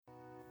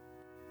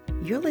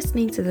You're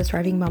listening to the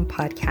Thriving Mom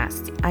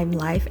podcast. I'm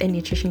life and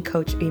nutrition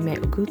coach Ume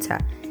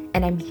Oguta,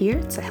 and I'm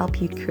here to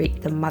help you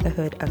create the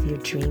motherhood of your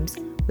dreams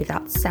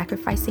without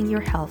sacrificing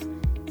your health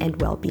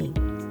and well-being.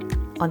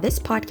 On this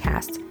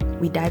podcast,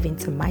 we dive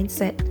into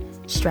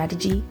mindset,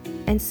 strategy,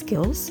 and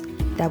skills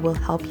that will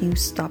help you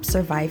stop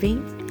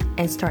surviving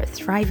and start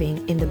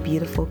thriving in the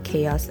beautiful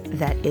chaos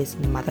that is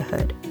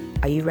motherhood.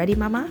 Are you ready,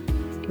 Mama?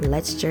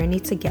 Let's journey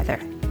together.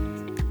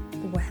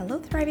 Well, hello,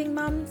 Thriving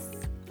Moms.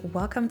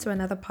 Welcome to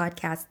another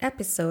podcast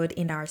episode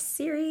in our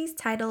series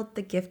titled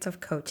The Gift of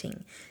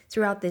Coaching.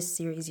 Throughout this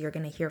series, you're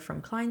going to hear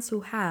from clients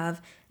who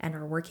have and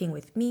are working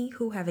with me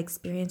who have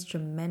experienced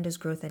tremendous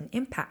growth and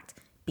impact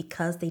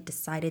because they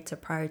decided to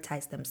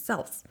prioritize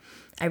themselves.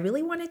 I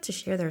really wanted to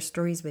share their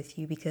stories with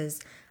you because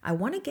I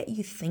want to get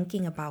you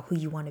thinking about who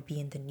you want to be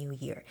in the new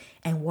year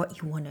and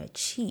what you want to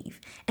achieve.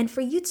 And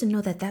for you to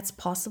know that that's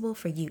possible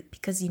for you,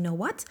 because you know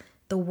what?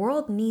 The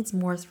world needs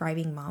more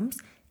thriving moms,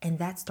 and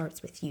that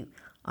starts with you.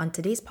 On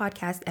today's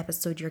podcast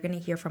episode, you're going to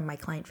hear from my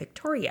client,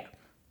 Victoria.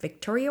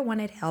 Victoria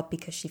wanted help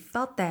because she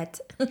felt that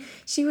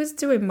she was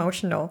too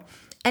emotional.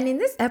 And in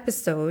this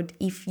episode,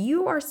 if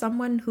you are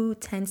someone who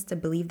tends to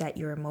believe that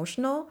you're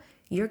emotional,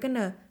 you're going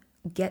to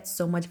get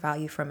so much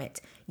value from it.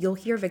 You'll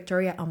hear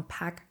Victoria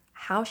unpack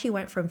how she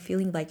went from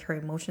feeling like her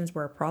emotions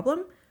were a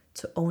problem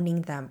to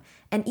owning them,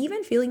 and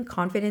even feeling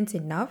confident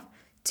enough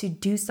to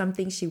do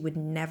something she would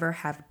never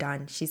have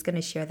done. She's going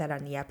to share that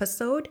on the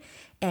episode,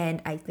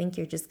 and I think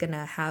you're just going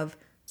to have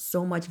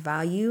so much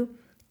value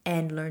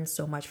and learn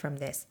so much from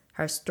this.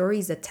 Her story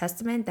is a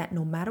testament that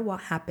no matter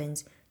what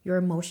happens, your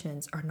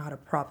emotions are not a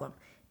problem.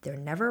 They're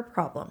never a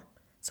problem.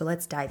 So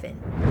let's dive in.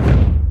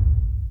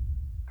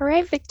 All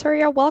right,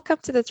 Victoria, welcome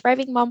to the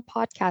Thriving Mom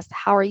podcast.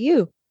 How are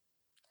you?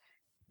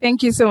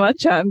 Thank you so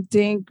much. I'm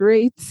doing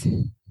great.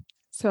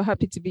 So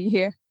happy to be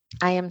here.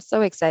 I am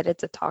so excited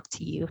to talk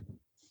to you.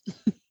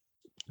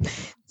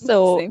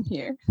 So same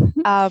here.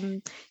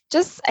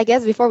 Just I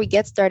guess before we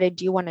get started,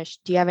 do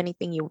you have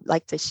anything you would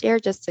like to share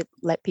just to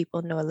let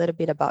people know a little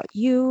bit about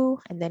you,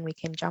 and then we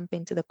can jump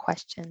into the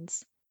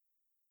questions?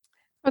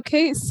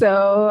 Okay,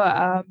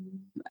 so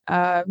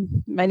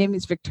my name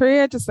is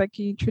Victoria, just like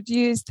you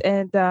introduced,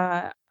 and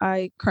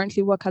I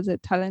currently work as a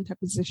talent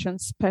acquisition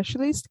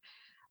specialist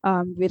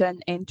with an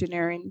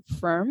engineering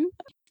firm.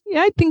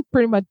 Yeah, I think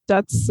pretty much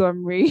that's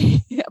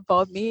summary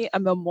about me.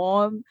 I'm a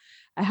mom.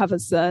 I have a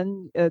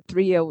son, a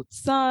 3-year-old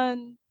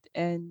son,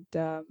 and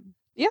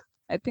yeah,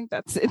 I think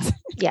that's it.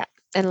 Yeah,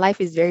 and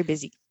life is very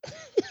busy.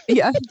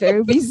 Yeah,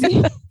 very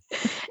busy.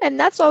 And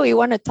that's what we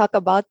want to talk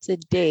about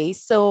today.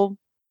 So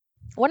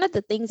one of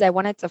the things I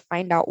wanted to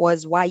find out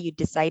was why you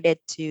decided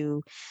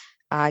to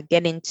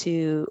get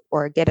into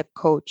or get a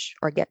coach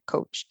or get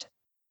coached.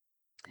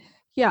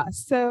 Yeah,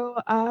 so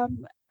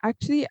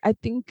actually, I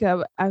think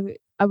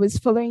I was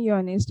following you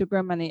on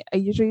Instagram, and I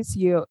usually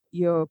see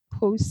your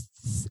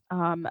posts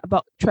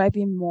about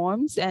thriving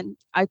moms, and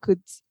I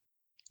could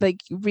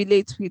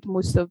relate with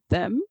most of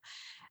them.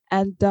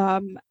 And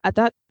at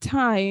that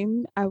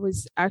time, I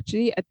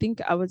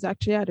think I was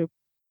actually at a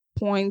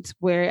point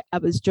where I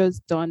was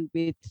just done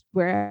with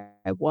where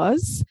I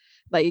was.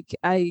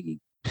 There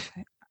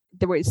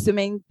were so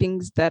many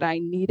things that I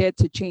needed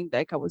to change.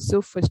 Like I was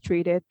so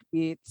frustrated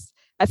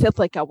I felt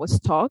like I was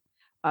stuck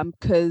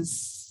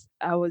because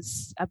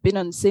I've been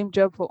on the same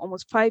job for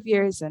almost 5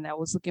 years, and I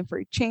was looking for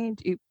a change.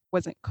 It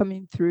wasn't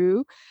coming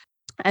through.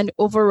 And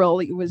overall,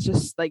 it was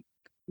just like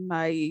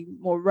my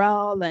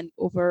morale and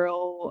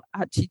overall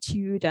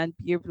attitude and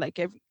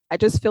behavior, I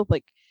just felt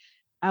like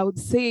I would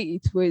say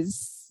it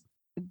was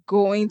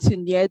going to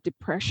near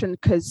depression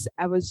because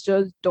I was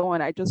just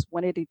done. I just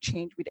wanted a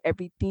change with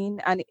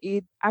everything. And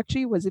it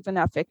actually was even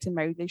affecting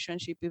my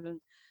relationship, even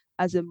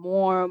as a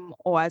mom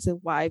or as a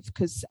wife,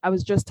 because I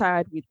was just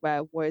tired with where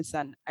I was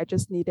and I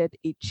just needed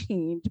a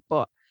change.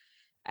 But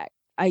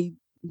I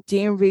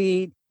didn't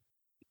really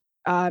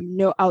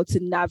know how to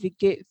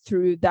navigate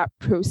through that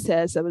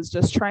process. I was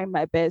just trying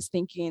my best,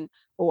 thinking,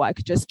 oh, I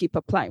could just keep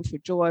applying for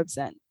jobs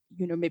and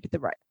maybe the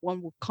right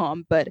one will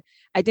come. But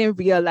I didn't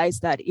realize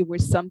that it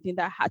was something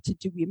that had to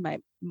do with my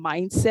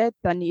mindset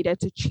that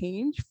needed to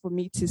change for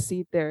me to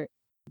see the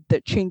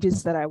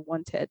changes that I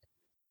wanted.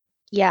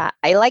 Yeah,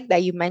 I like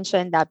that you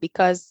mentioned that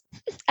because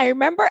I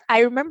remember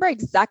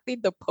exactly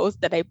the post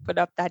that I put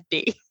up that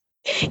day.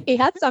 It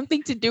had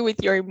something to do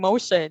with your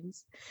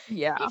emotions.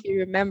 Yeah. If you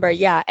remember,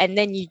 yeah. And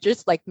then you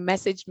just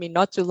messaged me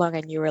not too long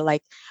and you were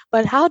like,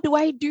 but how do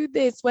I do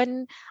this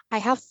when I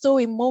have so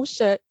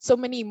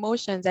many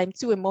emotions? I'm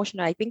too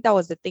emotional. I think that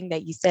was the thing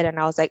that you said. And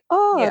I was like,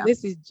 oh, yeah,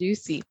 this is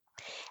juicy.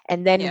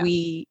 And then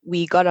we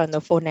got on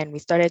the phone and we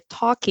started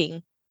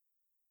talking.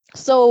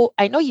 So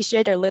I know you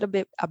shared a little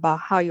bit about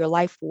how your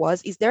life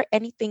was. Is there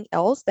anything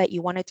else that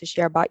you wanted to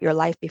share about your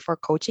life before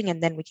coaching?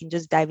 And then we can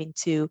just dive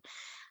into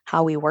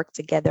how we work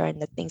together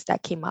and the things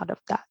that came out of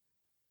that.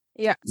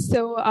 Yeah.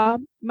 So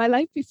my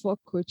life before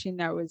coaching,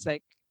 I was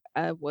at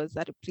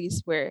a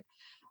place where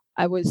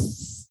I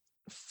was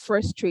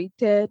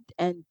frustrated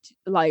and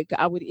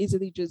I would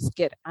easily just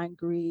get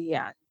angry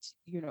and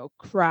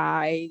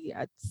cry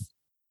at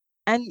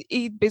And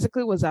it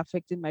basically was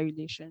affecting my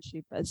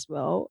relationship as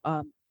well,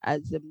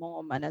 as a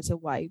mom and as a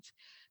wife,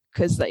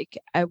 because like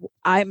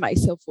I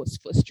myself was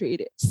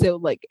frustrated. So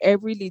like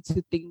every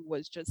little thing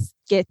was just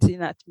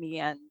getting at me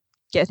and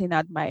getting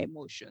at my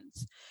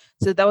emotions.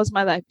 So that was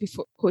my life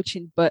before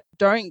coaching. But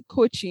during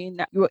coaching,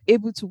 you were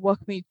able to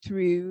walk me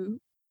through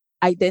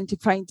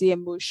identifying the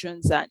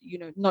emotions and,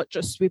 not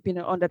just sweeping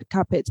it under the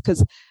carpet.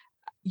 Because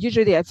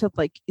usually I felt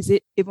like, is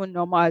it even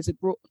normal as a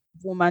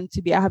woman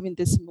to be having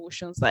these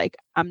emotions? Like,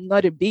 I'm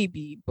not a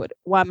baby, but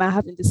why am I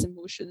having these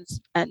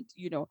emotions? And,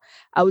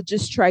 I would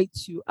just try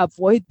to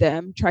avoid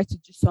them, try to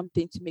do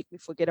something to make me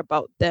forget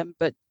about them.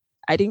 But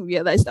I didn't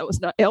realize that was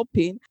not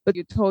helping. But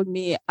you told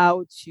me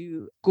how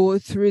to go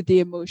through the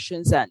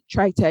emotions and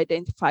try to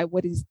identify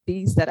what is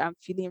this that I'm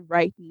feeling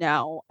right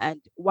now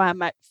and why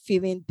am I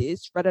feeling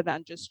this, rather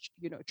than just,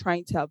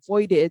 trying to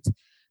avoid it,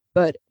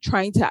 but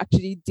trying to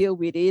actually deal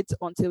with it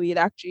until it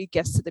actually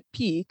gets to the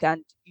peak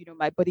and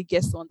my body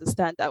gets to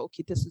understand that,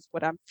 okay, this is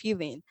what I'm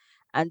feeling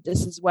and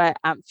this is why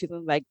I'm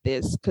feeling like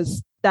this.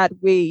 Because that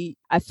way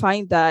I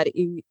find that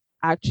it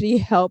actually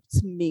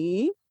helped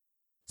me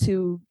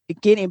to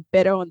gain a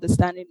better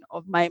understanding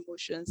of my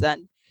emotions.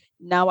 And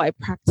now I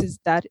practice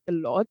that a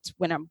lot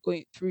when I'm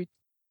going through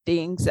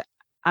things.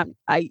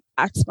 I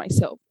ask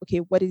myself, okay,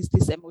 what is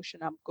this emotion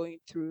I'm going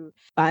through?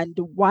 And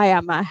why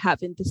am I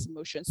having this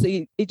emotion? So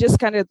it just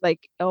kind of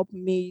like helped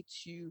me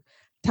to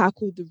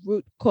tackle the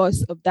root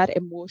cause of that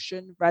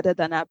emotion rather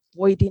than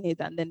avoiding it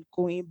and then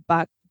going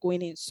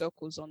in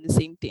circles on the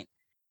same thing.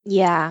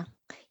 Yeah.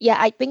 Yeah,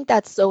 I think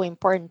that's so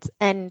important.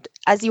 And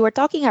as you were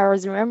talking, I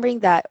was remembering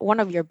that one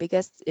of your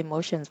biggest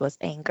emotions was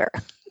anger.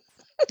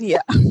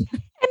 Yeah.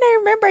 And I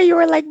remember you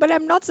were like, but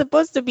I'm not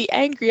supposed to be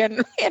angry.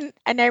 And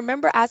I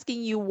remember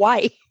asking you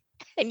why.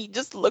 And you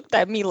just looked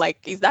at me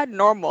like, is that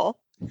normal?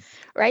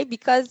 Right?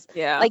 Because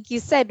Yeah. like you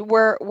said,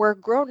 we're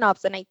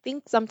grown-ups. And I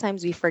think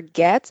sometimes we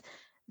forget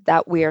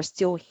that we are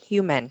still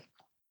human.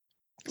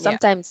 Yeah.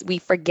 Sometimes we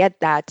forget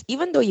that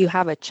even though you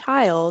have a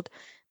child,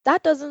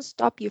 that doesn't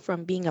stop you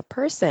from being a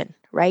person,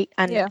 right?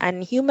 And Yeah.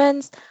 and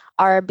humans,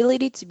 our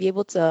ability to be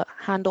able to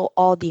handle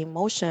all the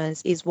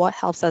emotions is what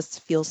helps us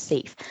feel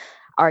safe.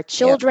 Our Yeah.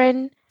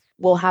 children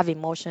will have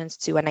emotions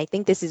too. And I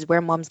think this is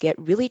where moms get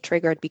really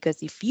triggered,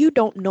 because if you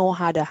don't know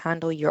how to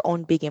handle your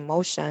own big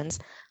emotions,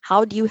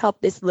 how do you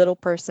help this little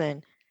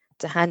person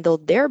to handle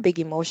their big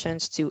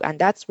emotions too? And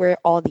that's where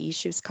all the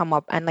issues come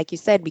up. And like you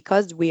said,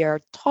 because we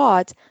are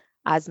taught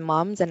as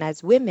moms and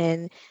as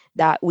women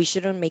that we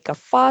shouldn't make a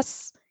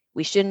fuss,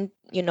 we shouldn't,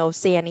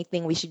 say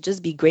anything, we should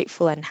just be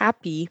grateful and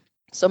happy.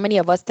 So many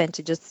of us tend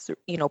to just,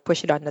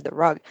 push it under the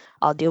rug.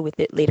 I'll deal with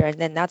it later. And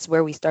then that's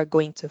where we start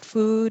going to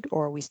food,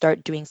 or we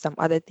start doing some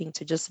other thing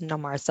to just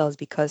numb ourselves,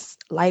 because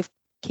life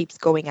keeps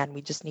going and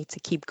we just need to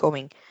keep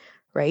going,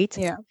 right?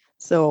 Yeah.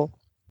 So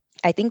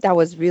I think that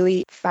was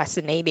really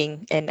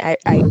fascinating. And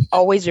I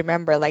always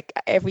remember, like,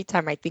 every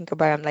time I think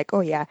about it, I'm like,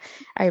 oh, yeah,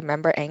 I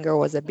remember anger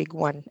was a big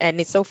one.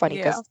 And it's so funny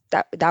Yeah.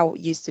 because that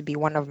used to be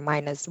one of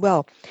mine as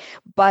well.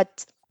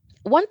 But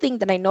one thing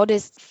that I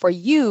noticed for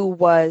you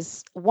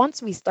was,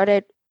 once we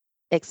started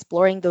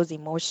exploring those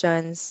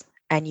emotions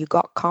and you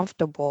got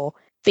comfortable,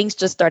 things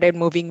just started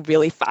moving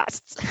really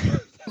fast.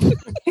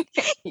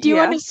 Do you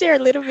want Yeah. to share a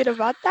little bit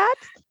about that?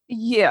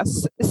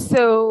 Yes.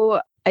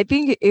 So I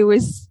think it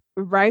was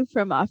right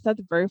from after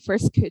the very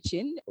first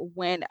coaching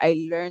when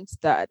I learned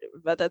that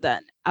rather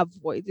than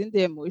avoiding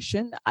the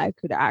emotion, I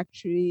could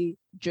actually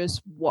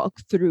just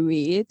walk through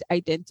it,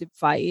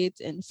 identify it,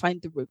 and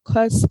find the root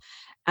cause.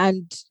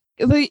 And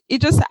it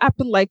just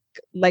happened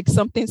like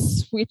something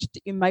switched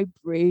in my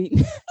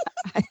brain.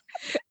 I,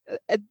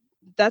 uh,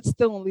 that's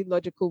the only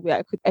logical way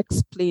I could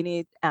explain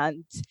it.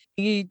 And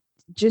it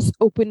just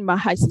opened my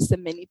eyes to so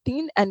many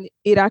things. And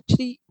it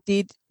actually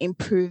did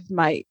improve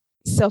my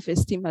self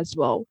esteem as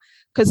well,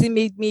 because it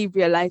made me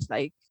realize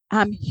like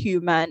I'm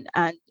human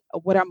and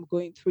what I'm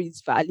going through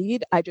is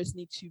valid. I just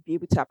need to be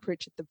able to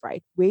approach it the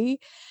right way.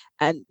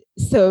 And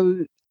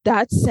so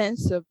that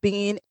sense of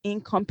being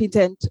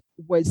incompetent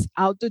was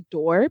out the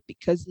door,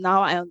 because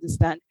now I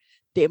understand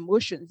the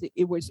emotions.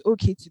 It was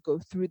okay to go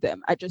through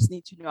them. I just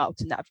need to know how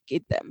to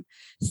navigate them.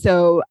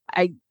 So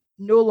I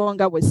no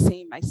longer was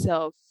seeing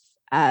myself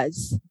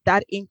as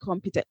that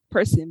incompetent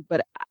person,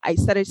 but I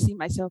started seeing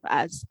myself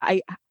as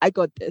I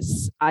got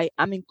this. I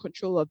am in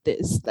control of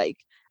this. Like,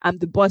 I'm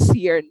the boss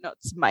here, not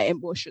my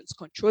emotions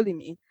controlling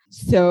me.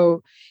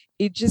 So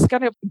it just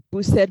kind of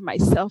boosted my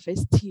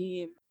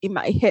self-esteem. In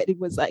my head, it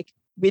was like,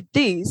 with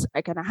this,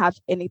 I can have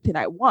anything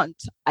I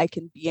want. I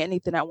can be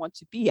anything I want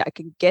to be. I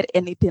can get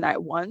anything I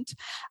want.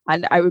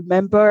 And I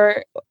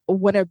remember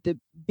one of the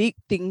big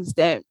things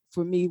that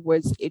for me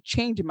was a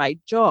change in my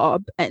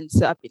job. And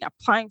so I've been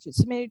applying for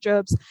so many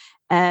jobs,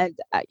 and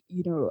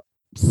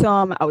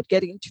some I would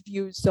get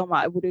interviews, some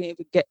I wouldn't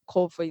even get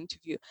called for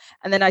interview.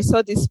 And then I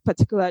saw this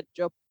particular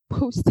job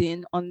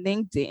posting on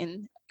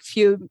LinkedIn a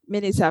few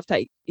minutes after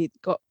it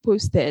got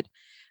posted.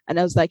 And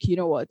I was like, you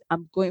know what,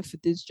 I'm going for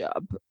this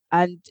job.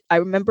 And I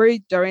remember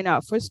during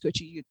our first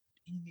coaching,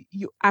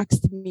 you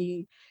asked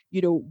me,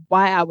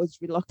 why I was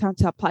reluctant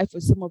to apply for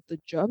some of the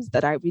jobs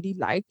that I really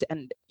liked.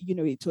 And,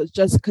 it was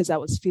just because I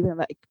was feeling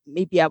like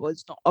maybe I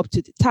was not up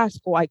to the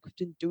task or I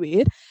couldn't do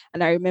it.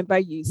 And I remember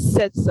you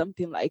said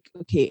something like,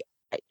 okay,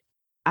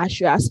 I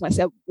should ask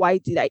myself, why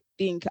did I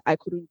think I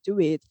couldn't do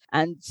it?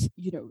 And,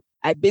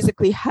 I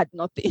basically had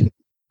nothing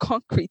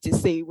concrete to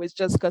say. It was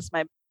just because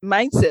my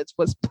mindset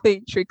was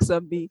playing tricks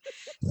on me.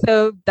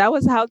 So that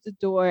was out the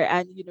door.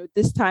 And,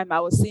 this time I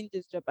was seeing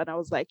this job and I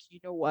was like, you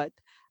know what?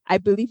 I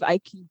believe I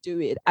can do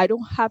it. I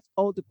don't have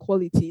all the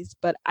qualities,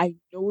 but I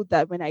know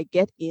that when I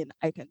get in,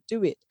 I can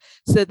do it.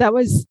 So that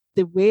was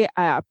the way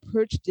I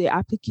approached the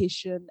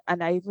application.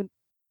 And I even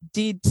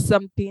did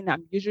something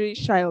I'm usually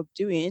shy of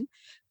doing.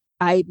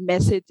 I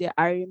messaged the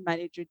hiring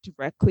manager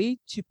directly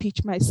to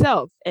pitch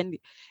myself. And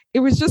it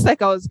was just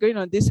like I was going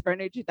on this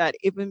energy that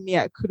even me,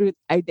 I couldn't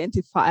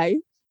identify.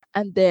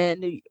 And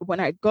then when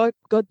I got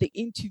the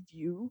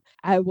interview,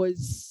 I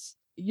was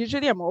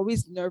usually I'm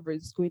always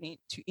nervous going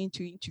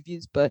into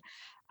interviews, but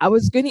I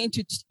was going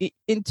into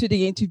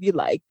the interview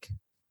like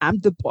I'm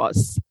the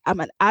boss, I'm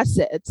an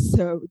asset.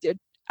 So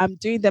I'm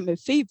doing them a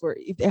favor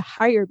if they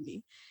hire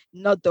me,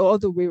 not the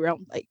other way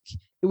around. Like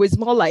it was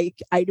more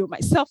like I know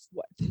myself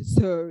worth.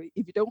 So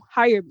if you don't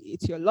hire me,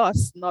 it's your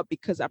loss, not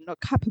because I'm not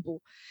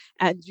capable.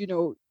 And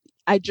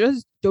I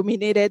just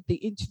dominated the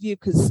interview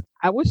because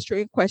I was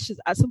throwing questions.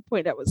 At some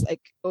point, I was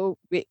like, oh,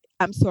 wait,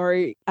 I'm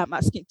sorry, I'm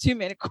asking too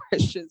many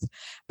questions.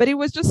 But it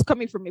was just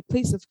coming from a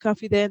place of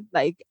confidence.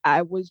 Like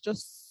I was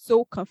just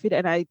so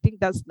confident. I think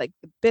that's like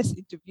the best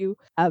interview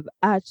I've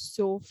had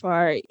so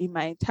far in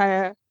my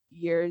entire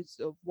years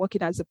of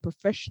working as a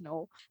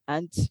professional.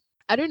 And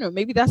I don't know,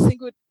 maybe that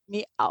singled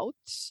me out,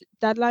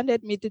 that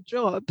landed me the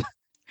job.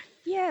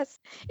 Yes,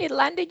 it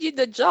landed you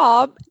the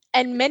job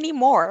and many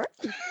more.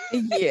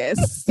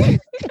 Yes.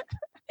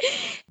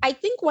 I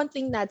think one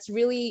thing that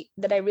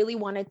I really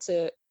wanted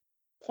to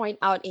point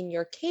out in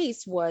your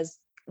case was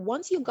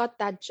once you got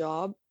that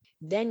job,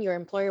 then your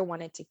employer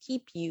wanted to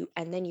keep you,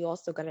 and then you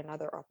also got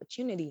another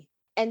opportunity.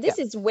 And Yeah. this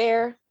is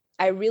where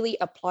I really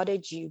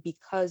applauded you,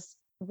 because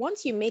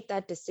once you made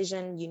that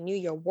decision, you knew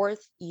your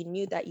worth, you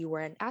knew that you were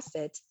an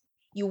asset,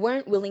 you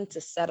weren't willing to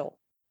settle.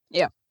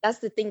 Yeah. That's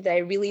the thing that I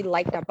really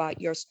liked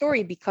about your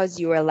story, because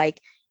you were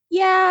like,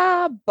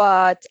 yeah,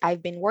 but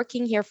I've been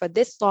working here for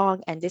this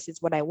long and this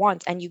is what I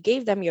want. And you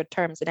gave them your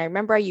terms. And I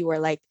remember you were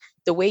like,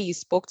 the way you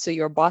spoke to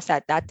your boss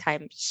at that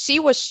time, she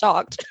was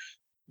shocked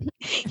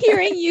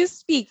hearing you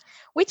speak,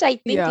 which I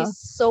think Yeah. is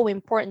so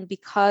important,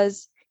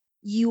 because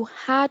you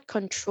had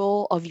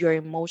control of your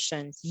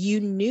emotions. You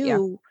Yeah.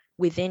 knew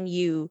within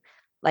you,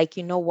 like,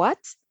 you know what?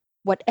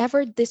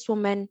 Whatever this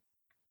woman,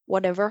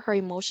 whatever her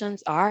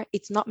emotions are,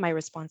 it's not my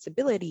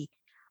responsibility.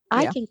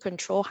 I Yeah. can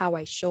control how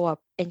I show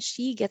up, and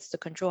she gets to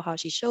control how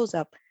she shows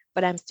up,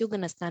 but I'm still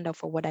going to stand up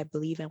for what I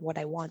believe and what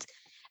I want.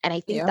 And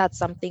I think Yeah. that's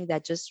something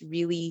that just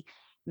really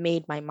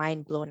made my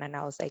mind blown. And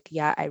I was like,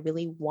 yeah, I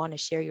really want to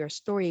share your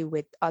story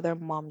with other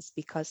moms,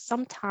 because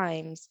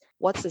sometimes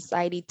what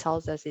society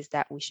tells us is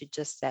that we should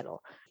just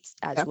settle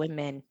as Yeah.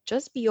 women,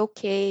 just be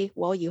okay.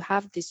 Well, you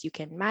have this, you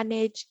can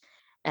manage.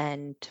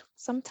 And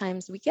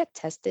sometimes we get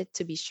tested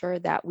to be sure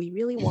that we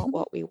really want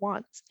what we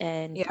want.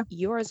 And Yeah.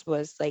 yours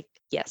was like,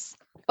 yes.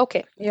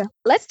 Okay. Yeah.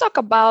 Let's talk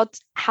about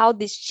how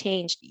this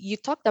changed. You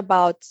talked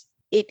about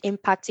it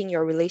impacting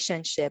your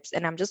relationships.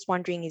 And I'm just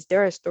wondering, is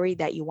there a story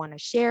that you want to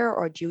share,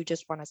 or do you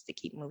just want us to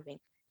keep moving?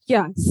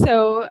 Yeah.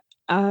 So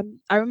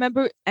I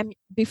remember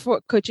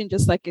before coaching,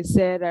 just like I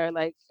said,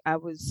 I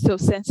was so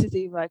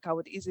sensitive, like I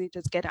would easily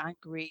just get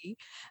angry.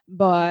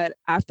 But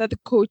after the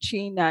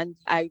coaching, and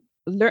I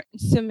learned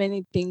so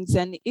many things,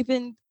 and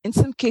even in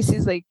some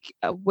cases, like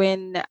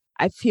when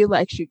I feel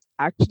like I should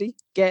actually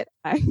get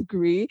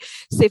angry.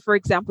 Say, for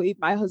example, if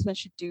my husband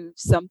should do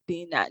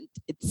something and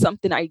it's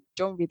something I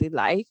don't really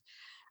like,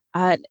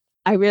 and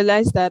I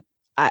realized that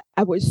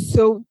I was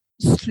so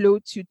slow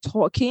to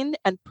talking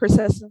and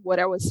processing what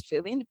I was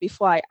feeling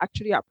before I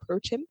actually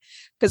approach him.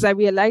 Because I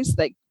realized,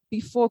 like,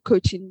 before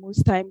coaching,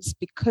 most times,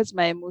 because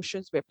my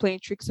emotions were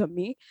playing tricks on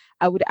me,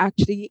 I would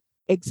actually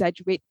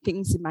exaggerate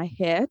things in my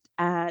head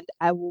and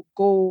I will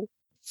go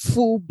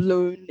full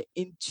blown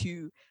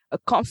into a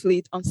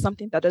conflict on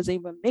something that doesn't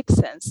even make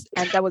sense.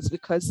 And that was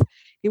because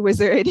it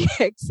was already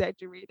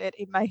exaggerated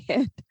in my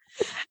head.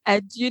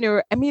 And,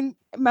 I mean,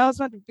 my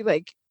husband would be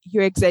like,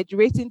 you're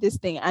exaggerating this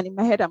thing. And in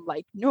my head, I'm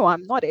like, no,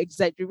 I'm not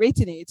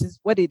exaggerating it. It is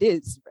what it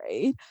is.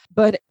 Right.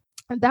 But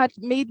that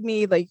made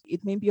me like,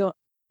 it made me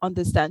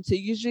understand. So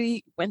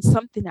usually when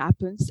something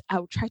happens, I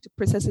will try to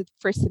process it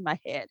first in my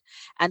head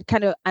and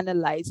kind of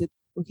analyze it.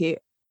 Okay,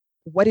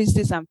 what is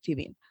this I'm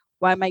feeling?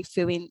 Why am I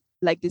feeling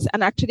like this?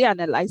 And actually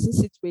analyze the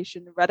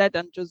situation rather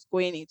than just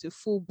going into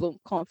full blown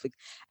conflict.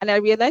 And I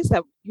realized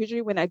that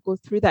usually when I go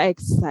through that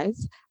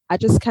exercise, I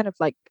just kind of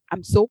like,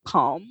 I'm so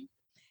calm.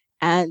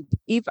 And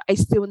if I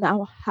still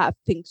now have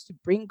things to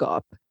bring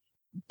up,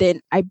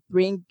 then I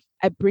bring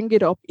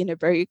it up in a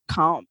very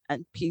calm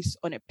and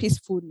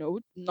peaceful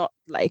note, not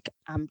like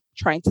I'm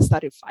trying to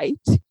start a fight.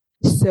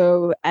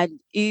 So, and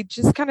it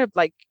just kind of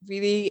like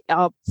really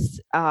helps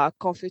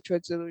conflict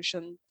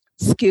resolution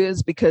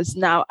skills, because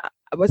now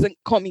I wasn't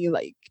coming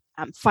like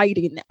I'm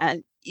fighting,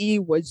 and he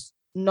was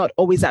not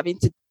always having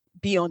to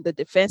be on the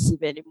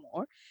defensive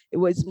anymore. It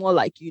was more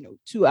like,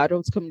 two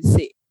adults come and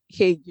say,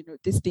 hey,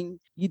 this thing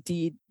you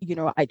did,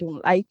 I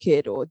don't like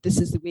it, or this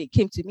is the way it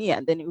came to me.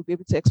 And then he will be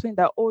able to explain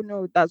that, oh,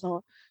 no, that's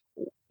not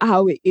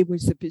how it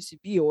was supposed to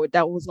be, or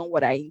that was not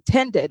what I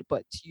intended.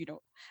 But,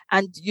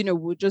 and,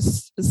 we'll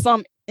just, in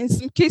some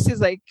cases,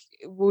 like,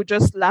 we'll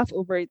just laugh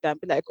over it and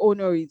be like, oh,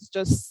 no, it's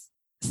just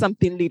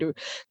something little.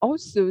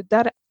 Also,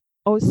 that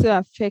also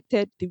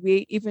affected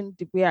even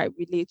the way I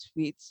relate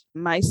with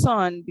my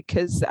son,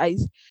 because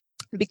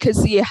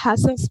he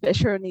has some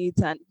special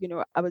needs. And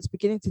I was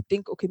beginning to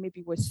think, okay,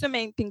 maybe it was so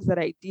many things that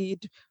I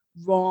did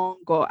wrong,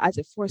 or as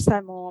a first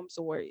time mom,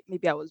 or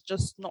maybe I was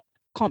just not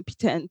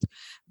competent.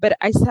 But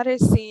I started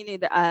seeing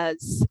it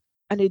as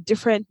on a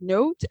different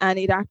note, and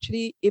it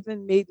actually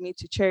even made me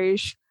to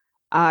cherish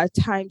our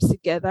times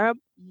together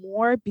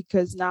more,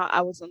 because now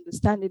I was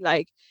understanding,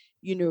 like,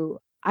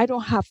 I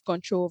don't have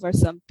control over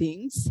some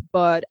things,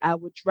 but I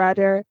would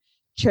rather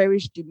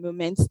cherish the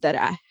moments that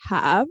I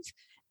have,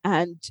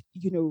 and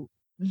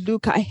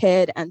look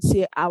ahead and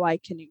see how I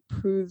can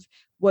improve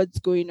what's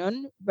going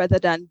on, rather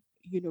than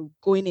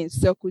going in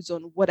circles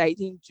on what I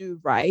didn't do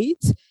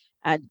right,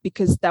 and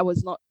because that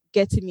was not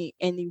getting me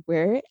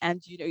anywhere.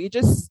 And it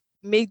just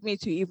made me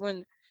to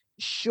even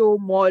show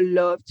more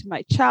love to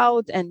my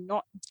child and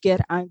not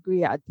get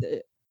angry at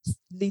the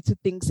little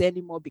things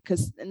anymore,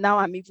 because now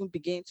I'm even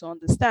beginning to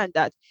understand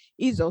that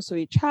he's also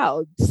a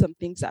child. Some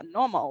things are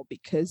normal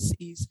because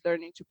he's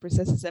learning to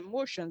process his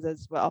emotions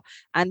as well.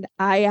 And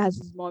I, as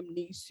his mom,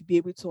 needs to be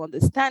able to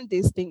understand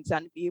these things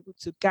and be able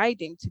to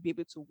guide him to be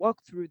able to walk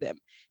through them,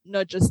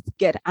 not just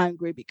get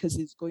angry because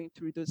he's going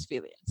through those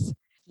feelings.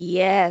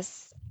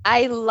 Yes,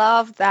 I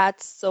love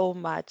that so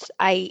much.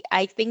 I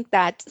think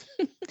that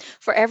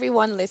for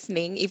everyone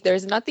listening, if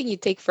there's nothing you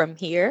take from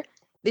here,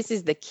 this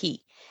is the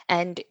key.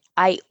 And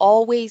I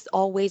always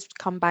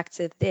come back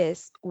to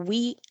this.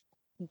 We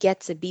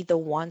get to be the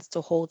ones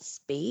to hold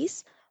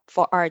space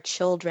for our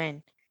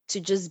children to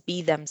just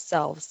be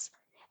themselves.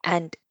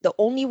 And the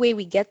only way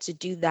we get to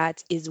do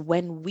that is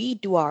when we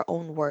do our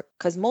own work.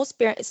 Because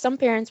some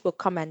parents will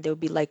come and they'll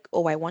be like,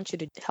 oh, I want you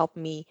to help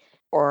me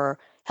or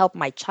help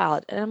my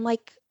child. And I'm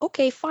like,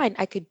 okay, fine,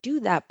 I could do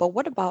that. But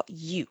what about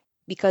you?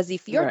 Because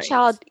if your Right.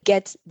 child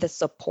gets the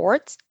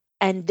support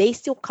and they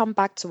still come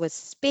back to a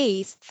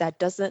space that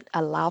doesn't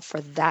allow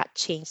for that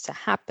change to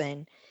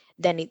happen,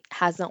 then it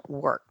hasn't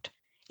worked.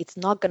 It's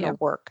not going to Yeah.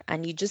 work.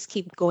 And you just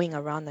keep going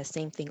around the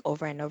same thing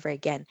over and over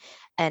again.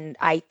 And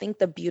I think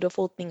the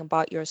beautiful thing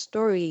about your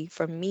story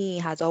for me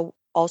has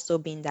also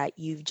been that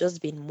you've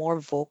just been more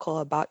vocal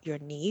about your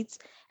needs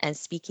and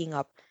speaking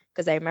up.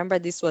 Because I remember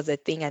this was a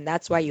thing, and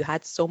that's why you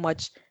had so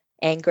much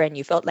anger and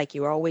you felt like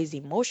you were always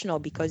emotional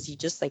because you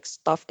just like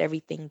stuffed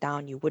everything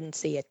down. You wouldn't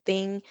say a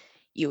thing,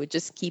 you would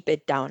just keep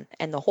it down.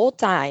 And the whole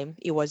time,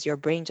 it was your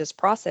brain just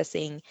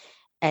processing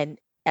and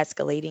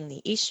escalating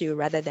the issue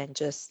rather than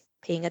just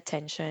paying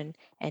attention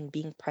and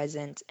being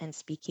present and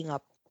speaking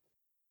up.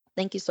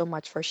 Thank you so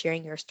much for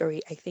sharing your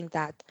story. I think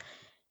that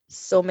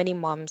so many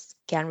moms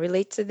can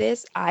relate to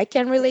this. I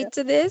can relate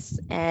to this,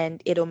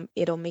 and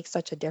it'll make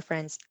such a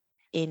difference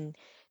in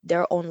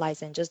their own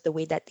lives and just the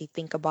way that they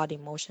think about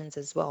emotions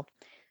as well.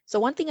 So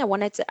one thing I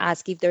wanted to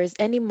ask, if there is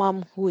any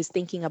mom who is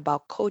thinking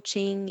about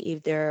coaching,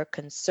 if they're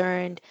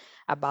concerned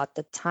about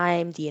the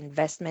time, the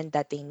investment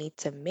that they need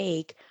to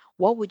make,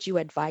 what would you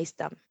advise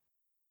them?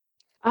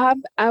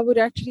 I would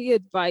actually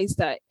advise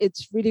that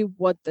it's really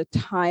worth the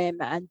time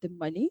and the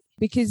money,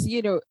 because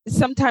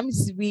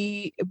sometimes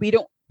we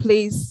don't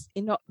place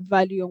enough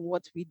value on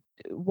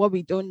what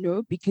we don't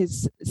know.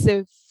 Because,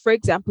 so for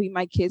example, in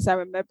my case, I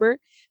remember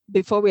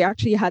before we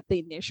actually had the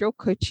initial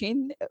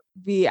coaching,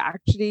 we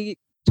actually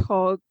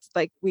talked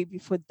like way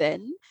before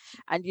then.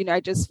 And I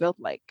just felt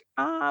like,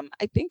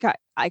 I think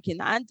I can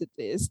handle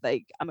this,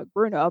 like I'm a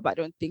grown up, I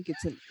don't think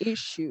it's an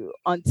issue,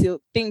 until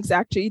things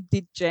actually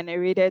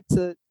degenerated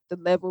to the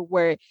level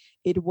where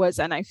it was.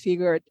 And I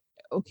figured,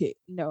 okay,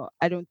 no,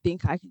 I don't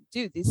think I can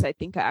do this, I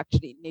think I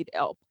actually need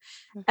help.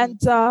 Mhm.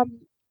 And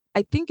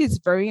I think it's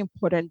very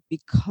important,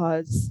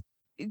 because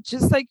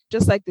just like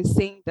the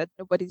saying that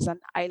nobody's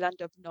an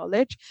island of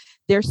knowledge,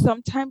 there's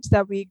sometimes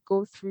that we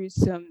go through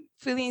some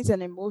feelings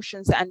and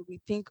emotions and we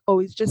think, oh,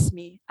 it's just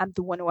me, I'm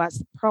the one who has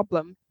the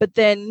problem. But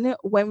then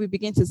when we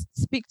begin to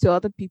speak to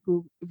other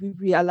people, we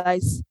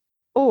realize,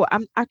 oh,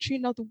 I'm actually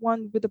not the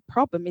one with the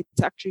problem,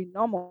 it's actually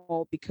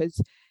normal,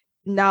 because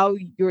now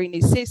you're in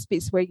a safe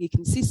space where you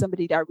can see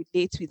somebody that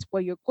relates with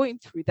what you're going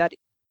through, that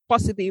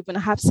possibly even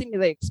have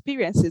similar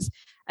experiences.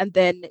 And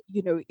then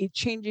it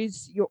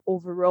changes your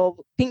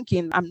overall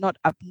thinking. I'm not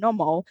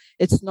abnormal,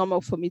 it's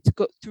normal for me to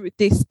go through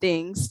these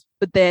things,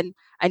 but then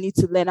I need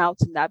to learn how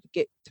to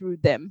navigate through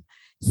them.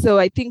 So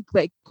I think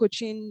like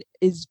coaching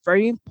is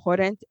very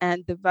important,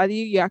 and the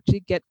value you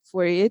actually get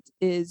for it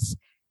is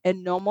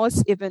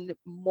enormous, even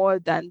more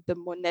than the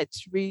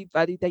monetary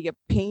value that you're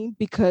paying,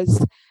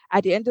 because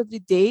at the end of the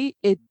day,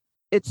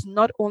 it's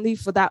not only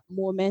for that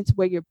moment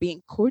where you're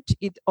being coached,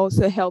 it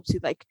also helps you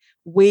like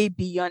way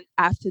beyond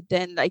after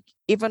then, like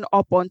even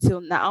up until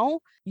now,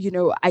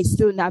 I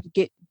still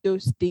navigate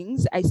those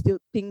things. I still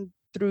think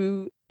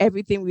through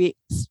everything we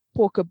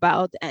spoke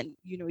about, and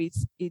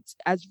it's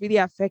has really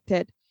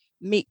affected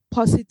me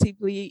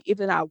positively,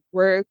 even at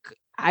work.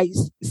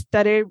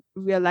 Started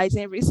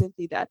realizing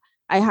recently that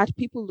I had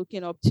people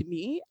looking up to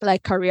me,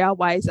 like career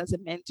wise, as a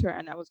mentor,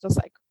 and I was just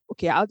like,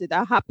 okay, how did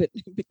that happen?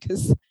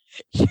 Because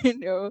you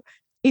know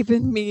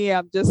even me,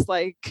 I'm just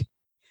like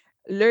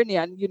learning.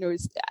 And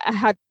I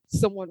had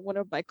someone, one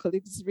of my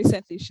colleagues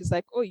recently, she's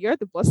like, oh, you're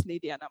the boss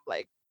lady. And I'm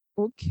like,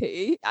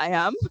 okay, I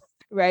am.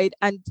 Right.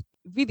 And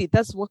really,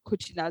 that's what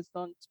coaching has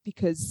done,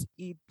 because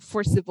it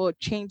first of all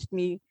changed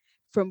me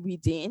from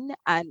within,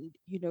 and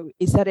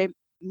it started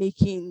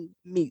making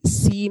me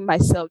see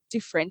myself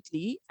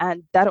differently,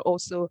 and that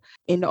also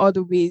in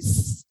other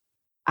ways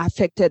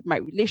affected my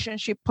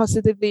relationship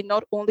positively,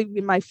 not only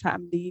with my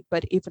family,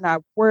 but even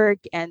at work,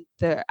 and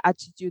the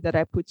attitude that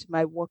I put to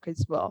my work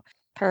as well.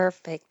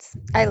 Perfect.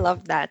 I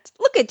love that.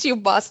 Look at you,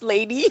 boss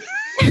lady.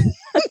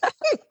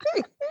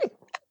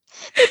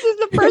 This is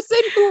the person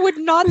who would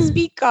not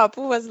speak up,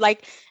 who was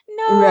like,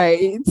 no,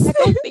 right. I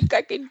don't think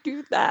I can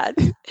do that.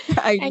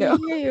 I And know.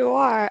 here you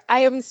are. I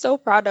am so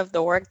proud of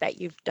the work that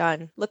you've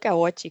done. Look at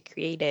what you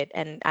created.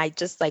 And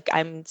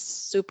I'm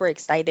super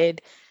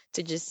excited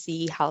to just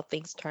see how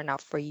things turn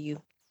out for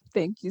you.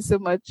 Thank you so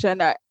much.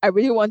 And I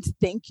really want to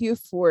thank you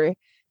for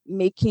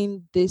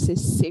making this a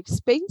safe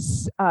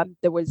space.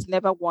 There was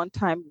never one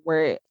time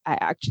where I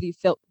actually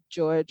felt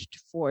judged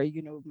for,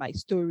 my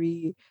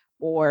story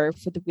or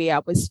for the way I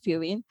was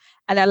feeling.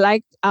 And I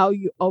liked how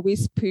you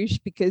always push,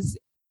 because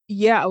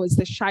yeah, I was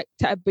the shy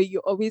type, but you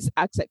always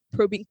ask like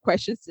probing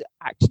questions to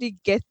actually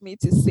get me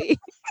to say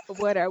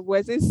what I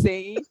wasn't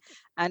saying.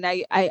 And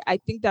I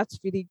think that's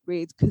really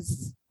great,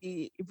 because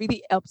it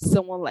really helps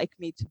someone like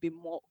me to be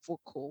more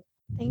vocal.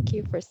 Thank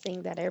you for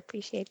saying that. I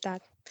appreciate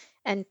that.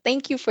 And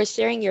thank you for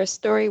sharing your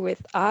story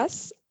with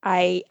us.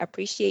 I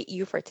appreciate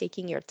you for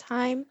taking your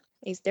time.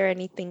 Is there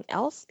anything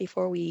else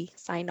before we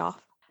sign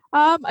off?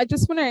 I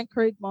just want to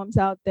encourage moms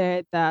out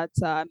there that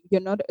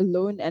you're not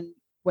alone, and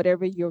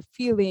whatever you're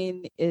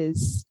feeling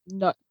is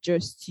not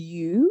just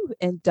you.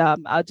 And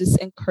I'll just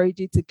encourage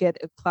you to get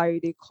a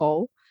clarity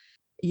call.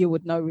 You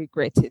would not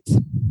regret it.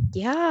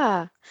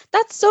 Yeah,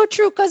 that's so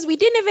true, because we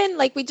didn't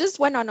even we just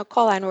went on a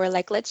call and we're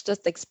like, let's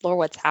just explore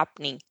what's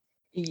happening.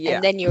 Yeah.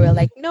 And then you were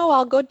like, no,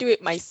 I'll go do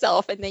it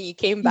myself. And then you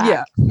came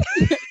back.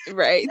 Yeah.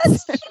 Right.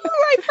 That's true.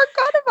 I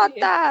forgot about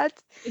that.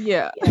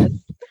 Yeah. Yes.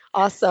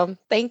 Awesome.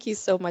 Thank you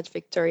so much,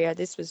 Victoria.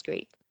 This was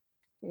great.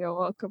 You're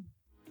welcome.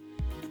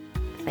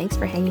 Thanks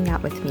for hanging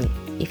out with me.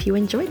 If you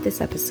enjoyed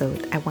this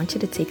episode, I want you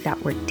to take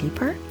that work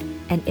deeper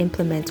and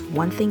implement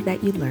one thing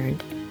that you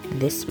learned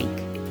this week.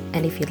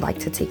 And if you'd like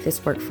to take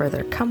this work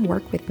further, come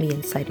work with me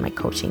inside my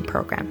coaching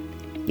program.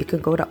 You can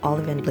go to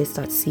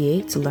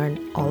oliveandbliss.ca to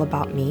learn all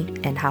about me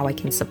and how I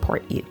can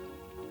support you.